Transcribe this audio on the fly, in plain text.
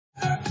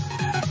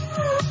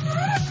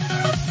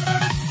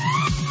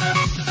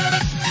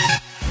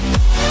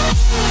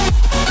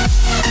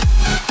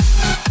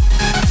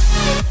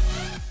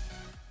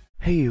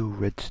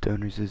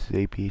Redstoners, this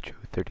is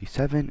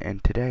Heyo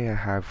and today I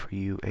have for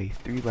you a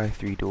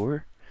 3x3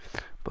 door,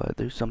 but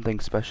there's something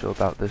special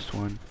about this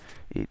one.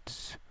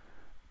 It's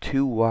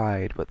too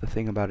wide, but the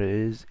thing about it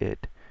is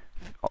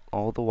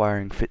all the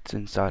wiring fits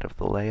inside of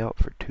the layout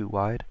for too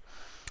wide,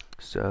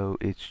 so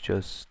it's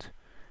just,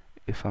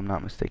 if I'm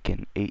not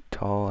mistaken, 8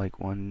 tall, like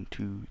 1,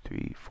 2,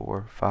 3,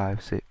 4,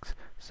 5, 6,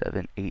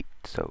 7, 8,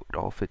 so it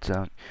all fits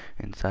out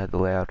inside the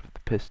layout of the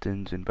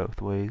pistons in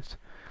both ways.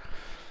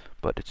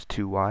 But it's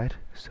too wide,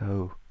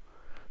 so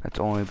that's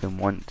only been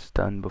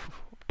done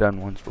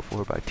once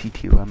before by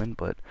TT Lemon.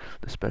 But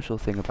the special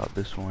thing about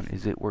this one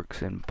is it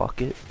works in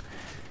bucket,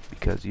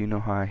 because you know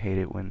how I hate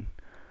it when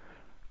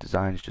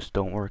designs just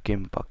don't work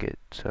in bucket.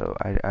 So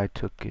I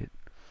took it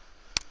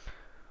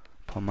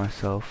upon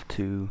myself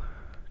to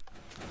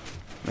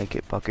make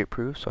it bucket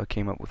proof, so I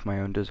came up with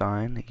my own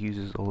design. It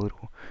uses a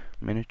little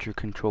miniature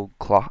controlled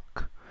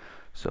clock.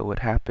 So what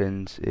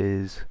happens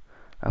is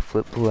I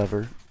flip the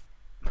lever,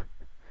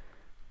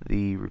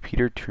 the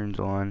repeater turns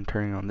on,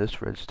 turning on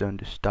this redstone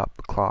to stop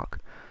the clock,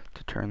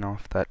 to turn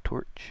off that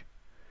torch.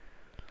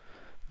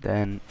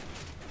 Then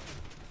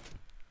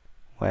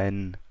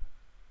when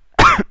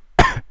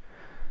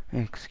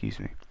excuse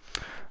me.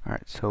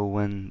 Alright, so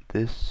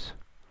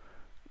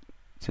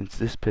since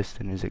this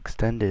piston is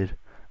extended,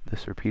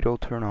 this repeater will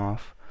turn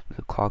off,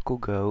 the clock will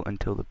go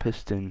until the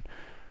piston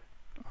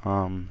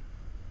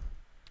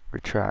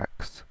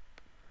retracts.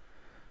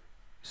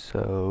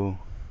 So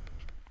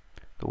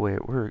the way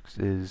it works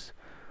is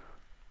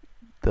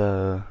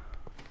I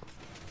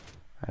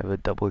have a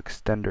double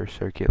extender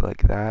circuit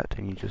like that,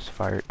 and you just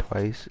fire it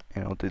twice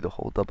and it'll do the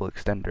whole double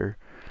extender.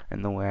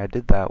 And the way I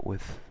did that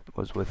was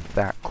with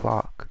that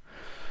clock.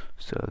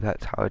 So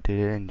that's how I did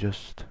it, in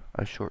just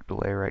a short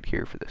delay right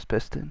here for this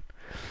piston.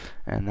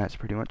 And that's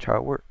pretty much how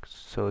it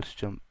works. So let's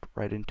jump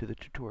right into the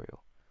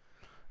tutorial.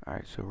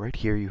 Alright, so right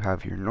here you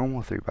have your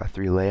normal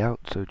 3x3 layout,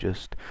 so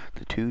just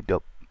the two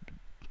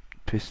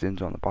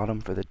pistons on the bottom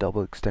for the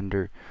double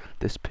extender,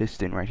 this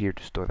piston right here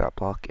to store that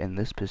block, and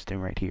this piston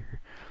right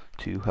here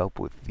to help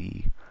with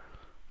the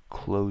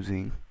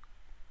closing.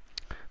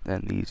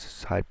 Then these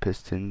side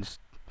pistons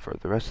for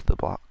the rest of the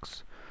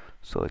blocks.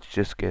 So let's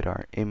just get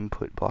our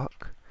input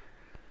block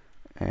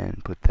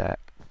and put that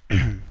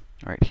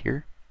right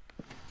here,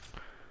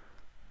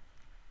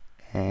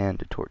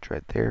 and a torch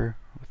right there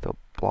with a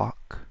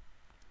block,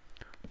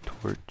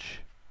 torch,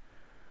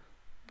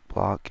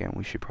 block, and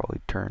we should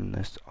probably turn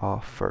this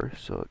off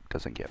first so it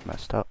doesn't get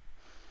messed up,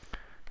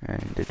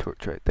 and a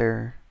torch right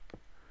there.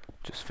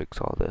 Just fix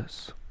all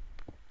this.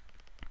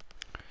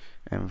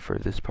 And for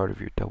this part of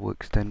your double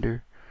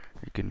extender,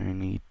 you're gonna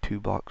need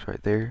 2 blocks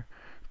right there,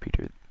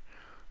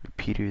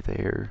 repeater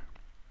there,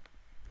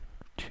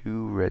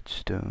 2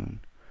 redstone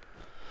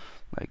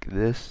like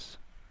this.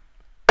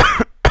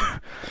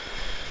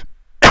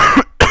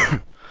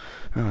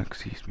 Oh,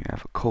 excuse me, I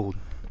have a cold.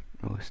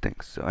 It really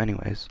stinks. So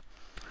anyways,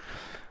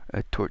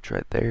 a torch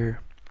right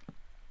there,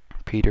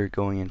 repeater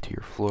going into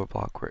your floor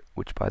block,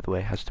 which by the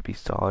way has to be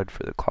solid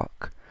for the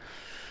clock,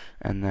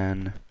 and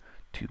then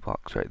 2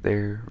 blocks right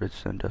there,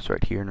 redstone dust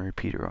right here, and a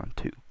repeater on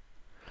 2.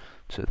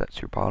 So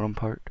that's your bottom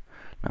part.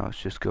 Now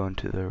let's just go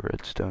into the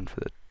redstone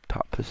for the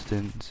top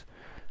pistons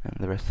and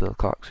the rest of the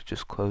clock, so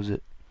just close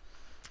it,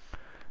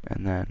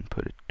 and then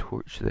put a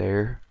torch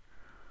there,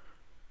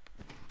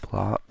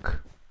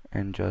 block,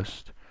 and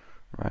just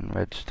run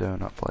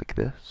redstone up like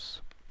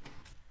this,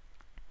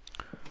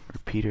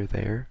 repeater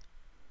there,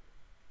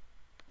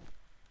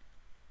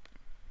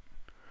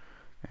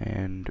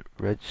 and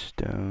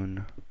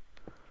redstone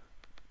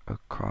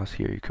across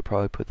here. You could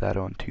probably put that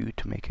on 2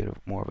 to make it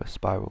more of a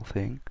spiral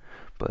thing,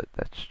 but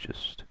that's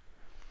just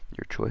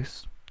your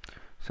choice.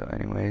 So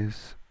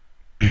anyways,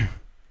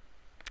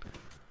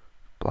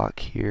 block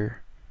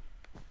here,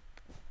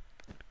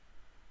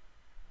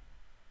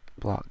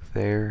 block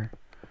there,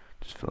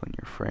 just fill in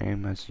your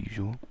frame as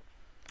usual,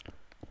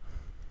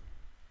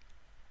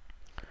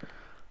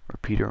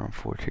 repeater on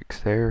 4 ticks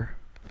there,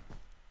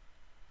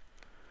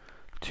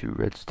 2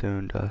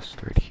 redstone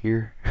dust right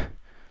here,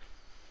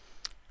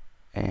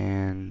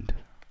 and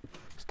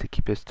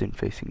sticky piston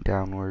facing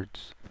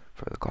downwards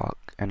for the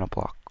clock, and a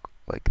block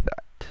like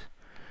that.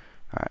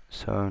 Alright,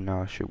 so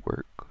now it should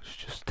work. Let's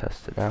just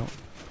test it out.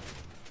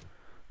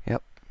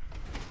 Yep,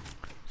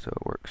 so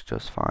it works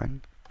just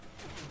fine.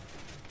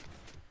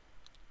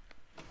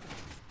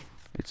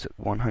 It's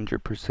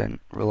 100%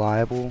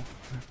 reliable,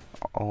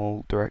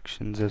 all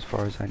directions as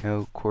far as I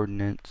know,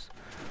 coordinates,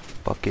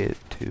 bucket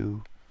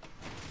too.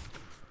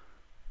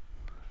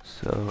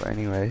 So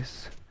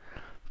anyways,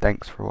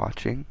 thanks for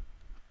watching.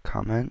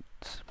 Comment,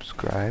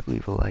 subscribe,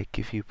 leave a like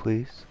if you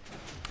please.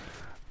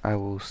 I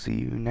will see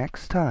you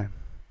next time.